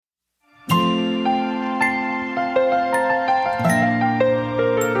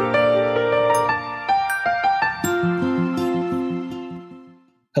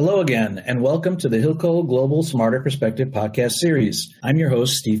Hello again, and welcome to the Hilco Global Smarter Perspective podcast series. I'm your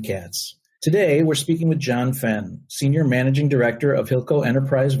host, Steve Katz. Today, we're speaking with John Fenn, Senior Managing Director of Hilco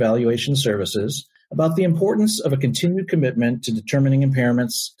Enterprise Valuation Services, about the importance of a continued commitment to determining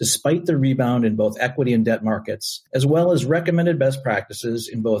impairments despite the rebound in both equity and debt markets, as well as recommended best practices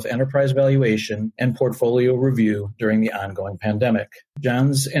in both enterprise valuation and portfolio review during the ongoing pandemic.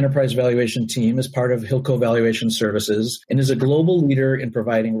 John's enterprise valuation team is part of Hilco Valuation Services and is a global leader in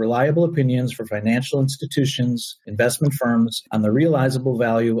providing reliable opinions for financial institutions, investment firms on the realizable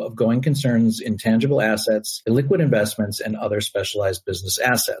value of going concerns in tangible assets, illiquid investments, and other specialized business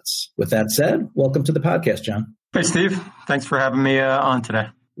assets. With that said, welcome to the podcast, John. Hey, Steve. Thanks for having me on today.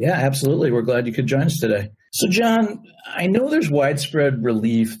 Yeah, absolutely. We're glad you could join us today. So, John, I know there's widespread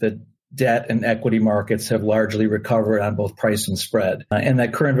relief that debt and equity markets have largely recovered on both price and spread, and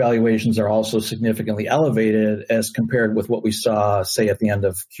that current valuations are also significantly elevated as compared with what we saw, say, at the end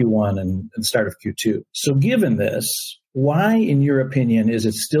of Q1 and start of Q2. So given this, why, in your opinion, is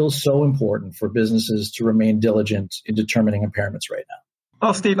it still so important for businesses to remain diligent in determining impairments right now?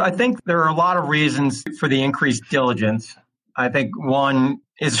 Well, Steve, I think there are a lot of reasons for the increased diligence. I think one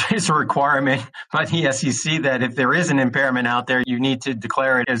is a requirement by the SEC that if there is an impairment out there, you need to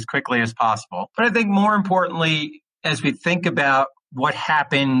declare it as quickly as possible. But I think more importantly, as we think about what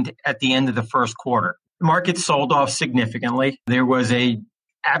happened at the end of the first quarter, the market sold off significantly. There was an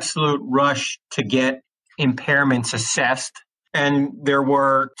absolute rush to get impairments assessed. And there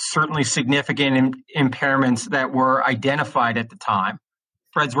were certainly significant impairments that were identified at the time.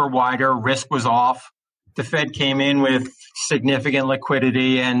 Spreads were wider, risk was off. The Fed came in with significant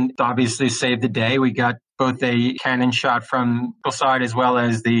liquidity and obviously saved the day. We got both a cannon shot from the side as well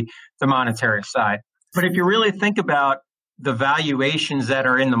as the monetary side. But if you really think about the valuations that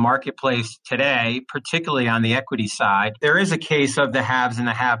are in the marketplace today, particularly on the equity side, there is a case of the haves and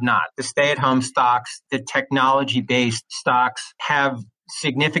the have-not. The stay-at-home stocks, the technology-based stocks have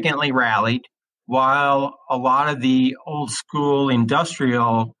significantly rallied, while a lot of the old school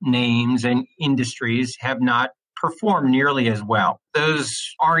industrial names and industries have not performed nearly as well. Those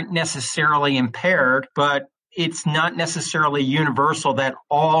aren't necessarily impaired, but it's not necessarily universal that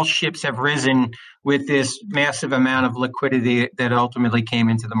all ships have risen with this massive amount of liquidity that ultimately came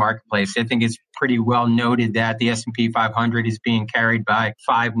into the marketplace. I think it's pretty well noted that the S&P 500 is being carried by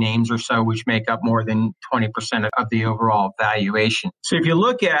 5 names or so, which make up more than 20% of the overall valuation. So if you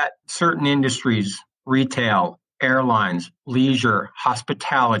look at certain industries, retail, airlines, leisure,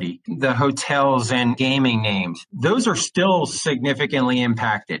 hospitality, the hotels and gaming names, those are still significantly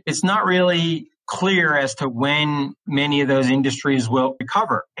impacted. It's not really clear as to when many of those industries will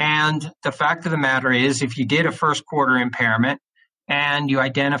recover. And the fact of the matter is, if you did a first quarter impairment and you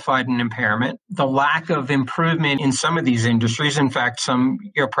identified an impairment, the lack of improvement in some of these industries, in fact, some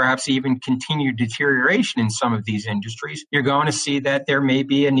perhaps even continued deterioration in some of these industries, you're going to see that there may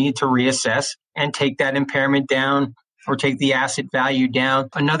be a need to reassess and take that impairment down or take the asset value down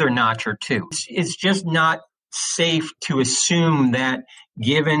another notch or two. It's just not safe to assume that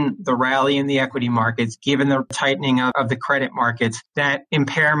given the rally in the equity markets, given the tightening of the credit markets, that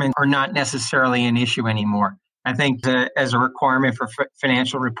impairments are not necessarily an issue anymore. I think as a requirement for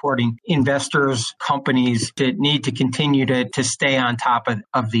financial reporting, investors, companies need to continue to stay on top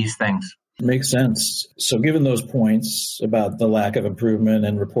of these things. Makes sense. So given those points about the lack of improvement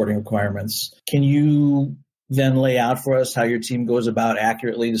and reporting requirements, can you then lay out for us how your team goes about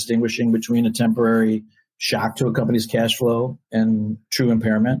accurately distinguishing between a temporary shock to a company's cash flow and true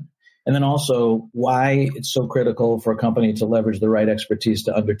impairment? And then also why it's so critical for a company to leverage the right expertise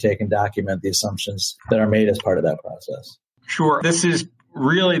to undertake and document the assumptions that are made as part of that process. Sure. This is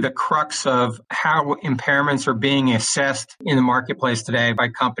really the crux of how impairments are being assessed in the marketplace today by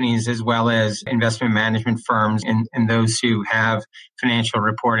companies as well as investment management firms and those who have financial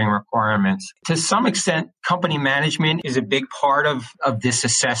reporting requirements. To some extent, company management is a big part of this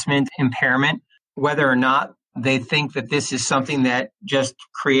assessment impairment, whether or not they think that this is something that just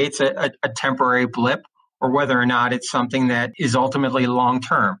creates a temporary blip or whether or not it's something that is ultimately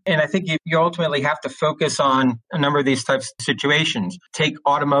long-term. And I think you ultimately have to focus on a number of these types of situations. Take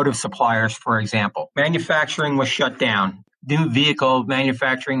automotive suppliers, for example. Manufacturing was shut down. New vehicle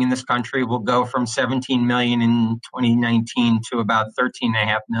manufacturing in this country will go from 17 million in 2019 to about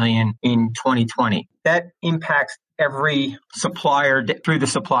 13.5 million in 2020. That impacts every supplier through the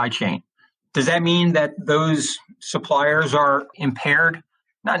supply chain. Does that mean that those suppliers are impaired?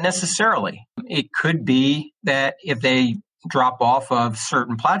 Not necessarily. It could be that if they drop off of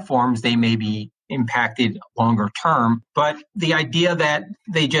certain platforms, they may be impacted longer term. But the idea that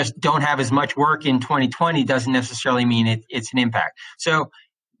they just don't have as much work in 2020 doesn't necessarily mean it's an impact. So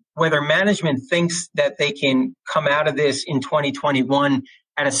whether management thinks that they can come out of this in 2021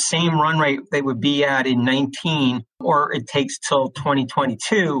 at a same run rate they would be at in 19, or it takes till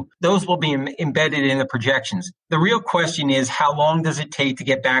 2022, those will be embedded in the projections. The real question is, how long does it take to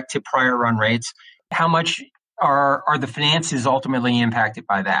get back to prior run rates? How much are the finances ultimately impacted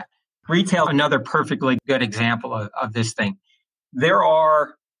by that? Retail, another perfectly good example of this thing. There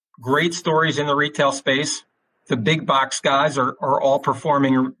are great stories in the retail space. The big box guys are all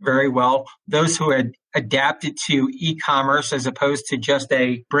performing very well. Those who had adapted to e-commerce as opposed to just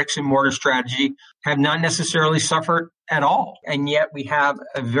a bricks and mortar strategy have not necessarily suffered at all. And yet we have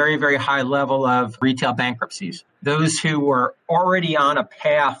a very, very high level of retail bankruptcies. Those who were already on a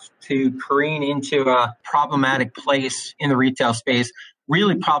path to careen into a problematic place in the retail space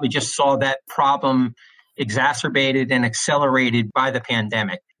really probably just saw that problem exacerbated and accelerated by the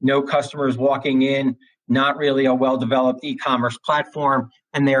pandemic. No customers walking in, not really a well-developed e-commerce platform,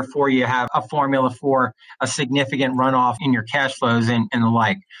 and therefore you have a formula for a significant runoff in your cash flows and the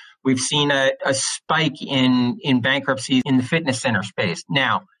like. We've seen a spike in bankruptcies in the fitness center space.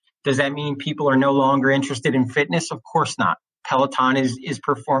 Now, does that mean people are no longer interested in fitness? Of course not. Peloton is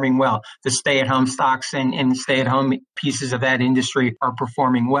performing well. The stay-at-home stocks and stay-at-home pieces of that industry are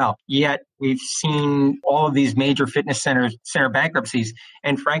performing well. Yet we've seen all of these major fitness center bankruptcies.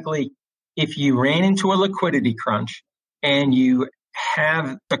 And frankly, if you ran into a liquidity crunch and you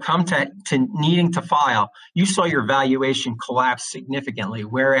have come to needing to file, you saw your valuation collapse significantly.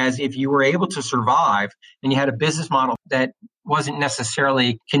 Whereas if you were able to survive and you had a business model that wasn't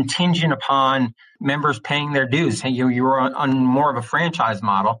necessarily contingent upon members paying their dues, and you were on more of a franchise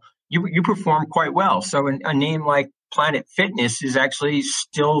model, you performed quite well. So a name like Planet Fitness is actually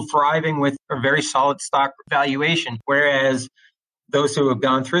still thriving with a very solid stock valuation, whereas those who have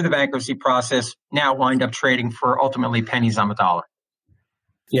gone through the bankruptcy process now wind up trading for ultimately pennies on the dollar.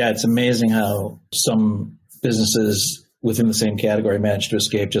 Yeah, it's amazing how some businesses within the same category manage to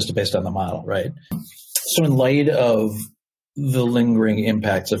escape just based on the model, right? So in light of the lingering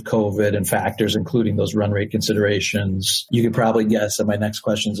impacts of COVID and factors, including those run rate considerations, you could probably guess that my next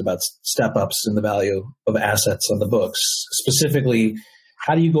question is about step-ups in the value of assets on the books. Specifically,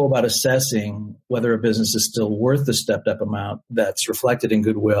 how do you go about assessing whether a business is still worth the stepped-up amount that's reflected in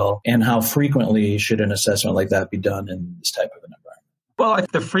goodwill, and how frequently should an assessment like that be done in this type of an environment? Well,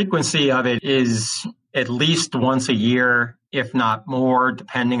 the frequency of it is at least once a year, if not more,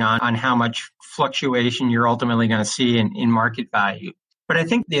 depending on how much fluctuation you're ultimately going to see in market value. But I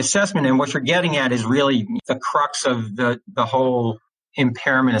think the assessment and what you're getting at is really the crux of the whole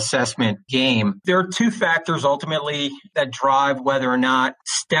impairment assessment game. There are two factors ultimately that drive whether or not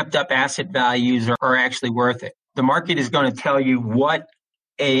stepped up asset values are actually worth it. The market is going to tell you what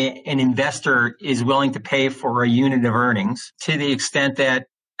an investor is willing to pay for a unit of earnings, to the extent that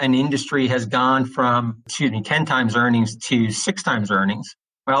an industry has gone from 10 times earnings to 6 times earnings.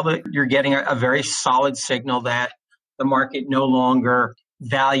 Well, you're getting a very solid signal that the market no longer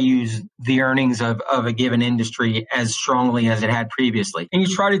values the earnings of a given industry as strongly as it had previously. And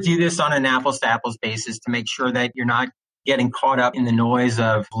you try to do this on an apples-to-apples basis to make sure that you're not getting caught up in the noise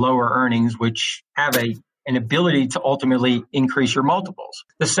of lower earnings, which have an ability to ultimately increase your multiples.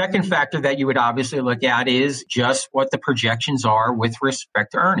 The second factor that you would obviously look at is just what the projections are with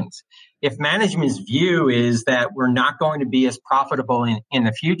respect to earnings. If management's view is that we're not going to be as profitable in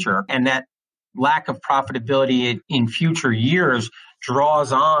the future, and that lack of profitability in future years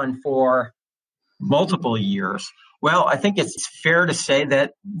draws on for multiple years, well, I think it's fair to say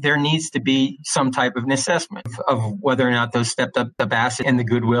that there needs to be some type of an assessment of whether or not those stepped up the asset and the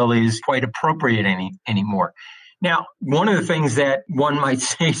goodwill is quite appropriate anymore. Now, one of the things that one might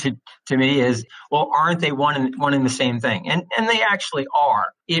say to me is, well, aren't they one in the same thing? And they actually are.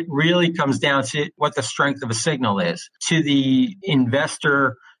 It really comes down to what the strength of a signal is. To the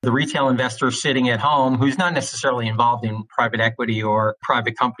investor, the retail investor sitting at home who's not necessarily involved in private equity or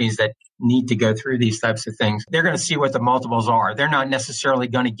private companies that need to go through these types of things, they're going to see what the multiples are. They're not necessarily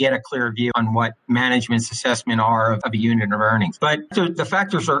going to get a clear view on what management's assessment are of a unit of earnings. But the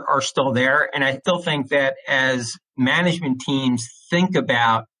factors are still there. And I still think that as management teams think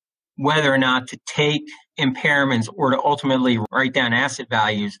about whether or not to take impairments or to ultimately write down asset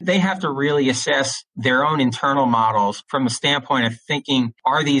values, they have to really assess their own internal models from the standpoint of thinking,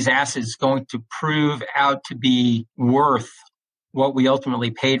 are these assets going to prove out to be worth what we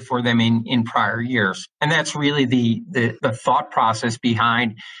ultimately paid for them in prior years. And that's really the thought process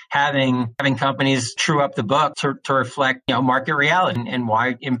behind having companies true up the book to reflect, market reality and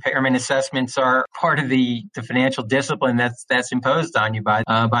why impairment assessments are part of the financial discipline that's imposed on you by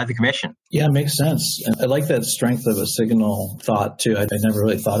the commission. Yeah, it makes sense. And I like that strength of a signal thought too. I never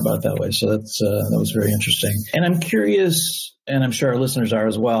really thought about it that way. So that was very interesting. And I'm curious, and I'm sure our listeners are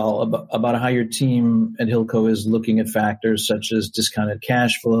as well, about how your team at Hilco is looking at factors such as discounted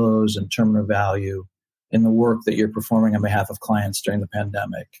cash flows and terminal value in the work that you're performing on behalf of clients during the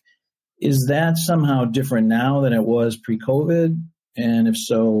pandemic. Is that somehow different now than it was pre-COVID? And if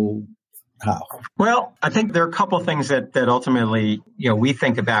so, how? Well, I think there are a couple of things that ultimately, we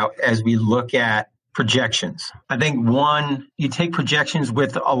think about as we look at projections. I think one, you take projections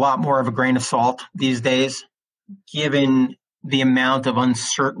with a lot more of a grain of salt these days, given the amount of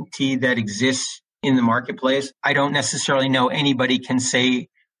uncertainty that exists in the marketplace. I don't necessarily know anybody can say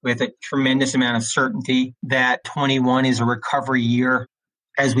with a tremendous amount of certainty that 21 is a recovery year.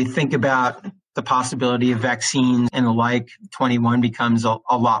 As we think about the possibility of vaccines and the like, 21 becomes a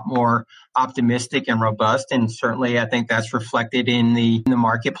lot more optimistic and robust. And certainly I think that's reflected in the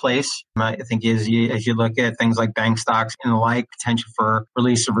marketplace. I think as you look at things like bank stocks and the like, potential for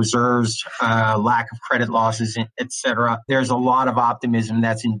release of reserves, lack of credit losses, et cetera, there's a lot of optimism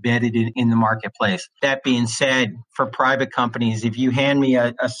that's embedded in the marketplace. That being said, for private companies, if you hand me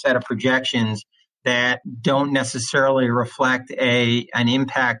a set of projections that don't necessarily reflect an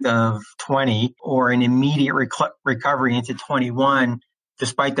impact of 20 or an immediate recovery into 21,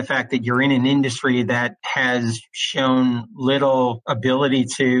 despite the fact that you're in an industry that has shown little ability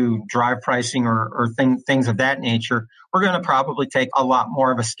to drive pricing or things of that nature, we're going to probably take a lot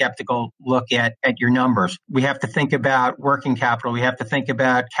more of a skeptical look at your numbers. We have to think about working capital. We have to think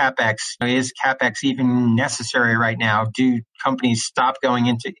about CapEx. Is CapEx even necessary right now? Do companies stop going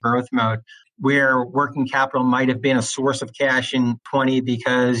into growth mode? Where working capital might have been a source of cash in 20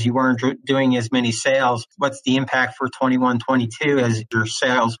 because you weren't doing as many sales. What's the impact for 21, 22 as your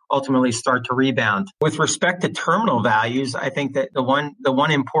sales ultimately start to rebound? With respect to terminal values, I think that the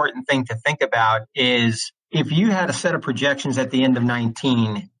one important thing to think about is if you had a set of projections at the end of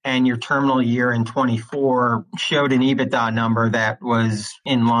 19 and your terminal year in 24 showed an EBITDA number that was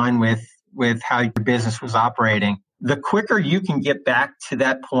in line with how your business was operating, the quicker you can get back to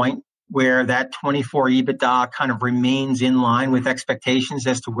that point where that 24 EBITDA kind of remains in line with expectations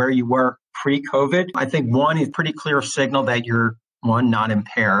as to where you were pre-COVID. I think one is pretty clear signal that you're, one, not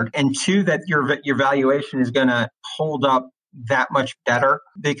impaired, and two, that your valuation is going to hold up that much better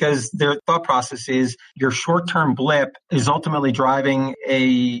because their thought process is your short-term blip is ultimately driving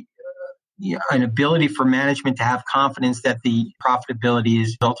an ability for management to have confidence that the profitability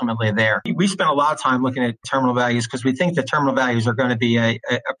is ultimately there. We spent a lot of time looking at terminal values because we think the terminal values are going to be a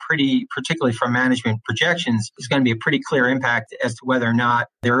pretty, particularly from management projections, is going to be a pretty clear impact as to whether or not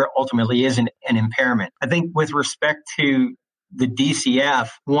there ultimately is an impairment. I think with respect to the DCF,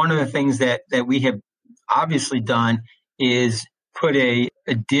 one of the things that we have obviously done is put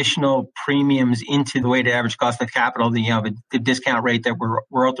additional premiums into the weighted average cost of capital, the discount rate that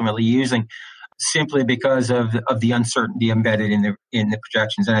we're ultimately using, simply because of the uncertainty embedded in the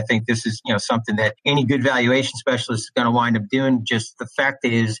projections. And I think this is something that any good valuation specialist is going to wind up doing. Just the fact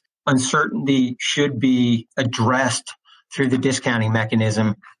is, uncertainty should be addressed through the discounting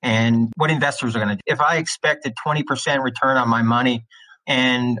mechanism. And what investors are going to do, if I expect a 20% return on my money,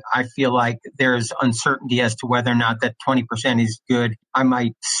 and I feel like there's uncertainty as to whether or not that 20% is good, I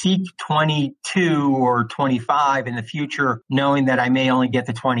might seek 22 or 25 in the future, knowing that I may only get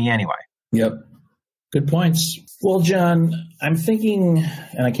to 20 anyway. Yep. Good points. Well, John, I'm thinking,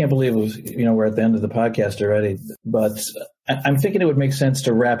 and I can't believe we're at the end of the podcast already, but I'm thinking it would make sense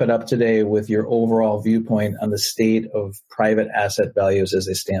to wrap it up today with your overall viewpoint on the state of private asset values as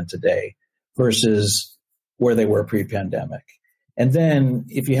they stand today versus where they were pre-pandemic. And then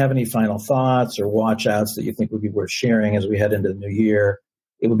if you have any final thoughts or watch outs that you think would be worth sharing as we head into the new year,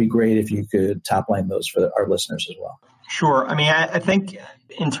 it would be great if you could top line those for our listeners as well. Sure. I mean, I think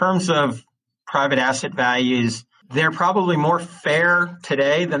in terms of private asset values, they're probably more fair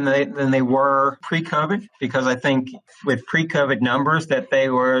today than they were pre-COVID, because I think with pre-COVID numbers that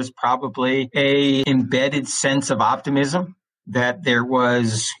there was probably a embedded sense of optimism that there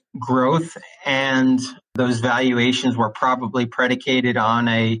was growth, and those valuations were probably predicated on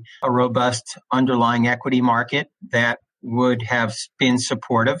a robust underlying equity market that would have been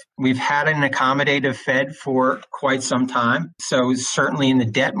supportive. We've had an accommodative Fed for quite some time. So certainly in the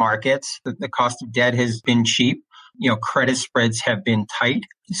debt markets, the cost of debt has been cheap. credit spreads have been tight.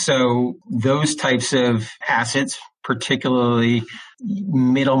 So those types of assets, particularly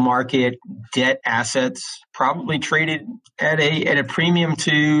middle market debt assets, probably traded at a premium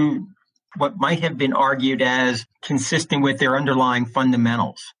to what might have been argued as consistent with their underlying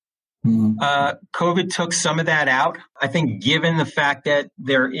fundamentals. COVID took some of that out. I think given the fact that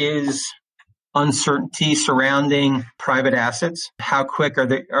there is uncertainty surrounding private assets, how quick are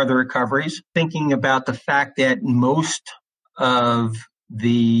the recoveries? Thinking about the fact that most of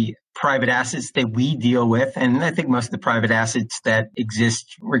the private assets that we deal with, and I think most of the private assets that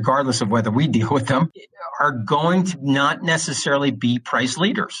exist, regardless of whether we deal with them, are going to not necessarily be price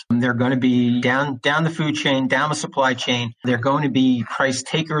leaders. They're going to be down the food chain, down the supply chain. They're going to be price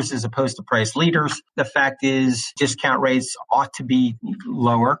takers as opposed to price leaders. The fact is discount rates ought to be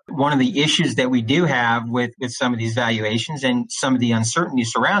lower. One of the issues that we do have with some of these valuations and some of the uncertainty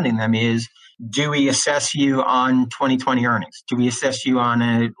surrounding them is, do we assess you on 2020 earnings? Do we assess you on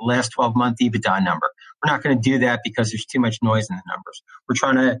a last 12-month EBITDA number? We're not going to do that because there's too much noise in the numbers. We're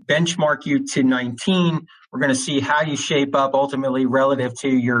trying to benchmark you to 19. We're going to see how you shape up ultimately relative to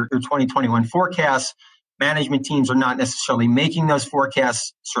your 2021 forecasts. Management teams are not necessarily making those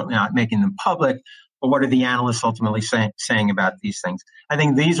forecasts, certainly not making them public, but what are the analysts ultimately saying about these things? I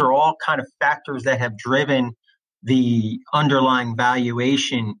think these are all kind of factors that have driven the underlying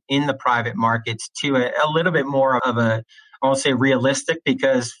valuation in the private markets to a little bit more of I won't say realistic,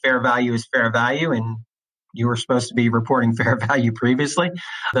 because fair value is fair value, and you were supposed to be reporting fair value previously.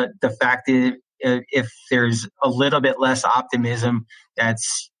 The fact is, if there's a little bit less optimism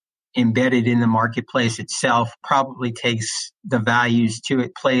that's embedded in the marketplace itself, probably takes the values to a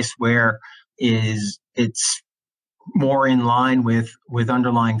place where it's more in line with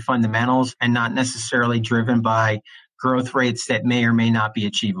underlying fundamentals and not necessarily driven by growth rates that may or may not be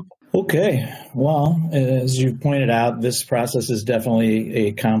achievable. Okay. Well, as you pointed out, this process is definitely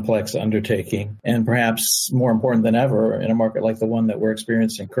a complex undertaking, and perhaps more important than ever in a market like the one that we're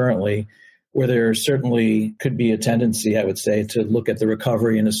experiencing currently, where there certainly could be a tendency, I would say, to look at the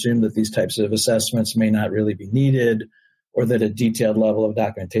recovery and assume that these types of assessments may not really be needed, or that a detailed level of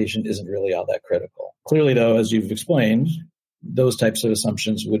documentation isn't really all that critical. Clearly, though, as you've explained, those types of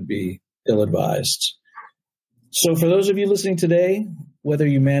assumptions would be ill-advised. So for those of you listening today, whether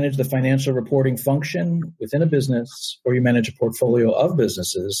you manage the financial reporting function within a business or you manage a portfolio of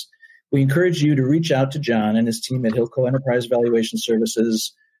businesses, we encourage you to reach out to John and his team at Hilco Enterprise Valuation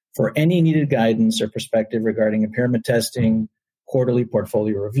Services for any needed guidance or perspective regarding impairment testing, quarterly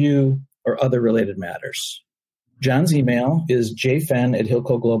portfolio review, or other related matters. John's email is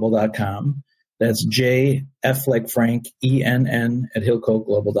jfenn@hilcoglobal.com. That's J-F like Frank, E-N-N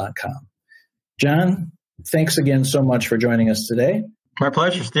 @hilcoglobal.com. John, thanks again so much for joining us today. My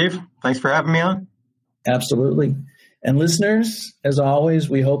pleasure, Steve. Thanks for having me on. Absolutely. And listeners, as always,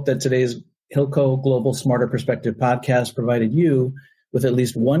 we hope that today's Hilco Global Smarter Perspective podcast provided you with at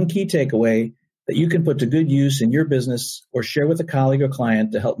least one key takeaway that you can put to good use in your business or share with a colleague or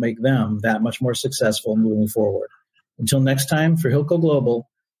client to help make them that much more successful moving forward. Until next time, for Hilco Global,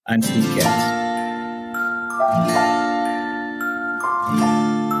 I'm Steve Katz.